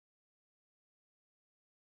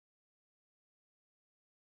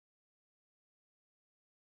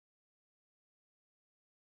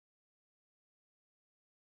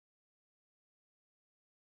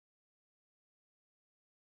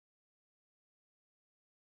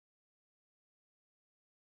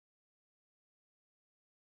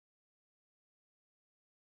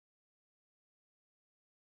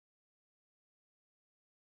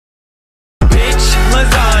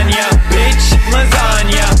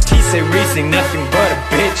say Reese ain't nothing but a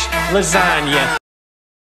bitch lasagna.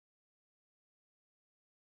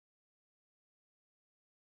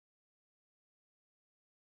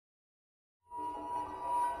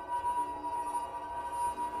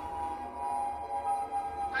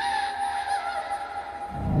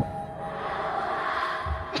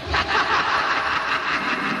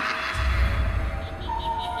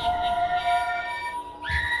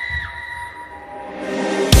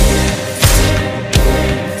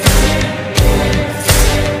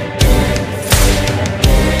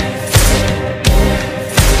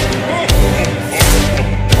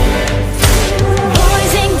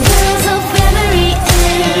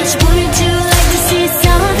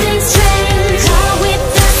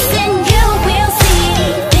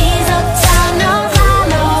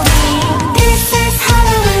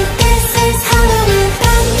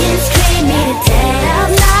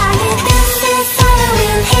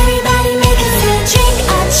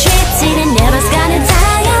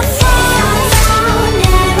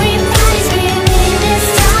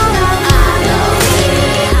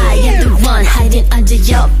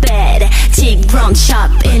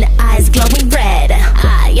 Sharp and eyes glowing red.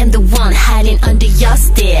 I am the one hiding under your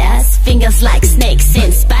stairs. Fingers like snakes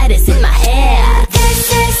and spiders in my hair.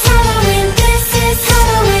 This is Halloween, this is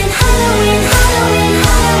Halloween, Halloween, Halloween,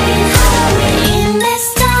 Halloween, Halloween. In this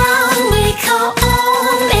town we call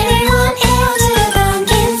home. Everyone else to a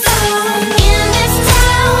pumpkin farm. In this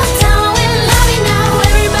town we love you now.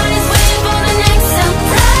 Everybody's waiting for the next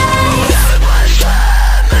surprise.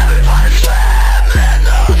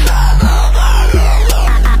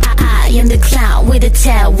 I am the clown with a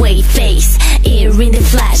tearaway face, ear in the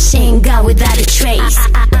flash and gone without a trace.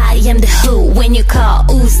 I am the who when you call,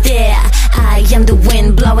 who's there? I am the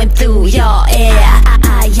wind blowing through your air.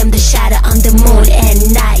 I am the shadow on the moon at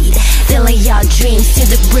night, filling your dreams to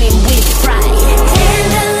the brim with fright.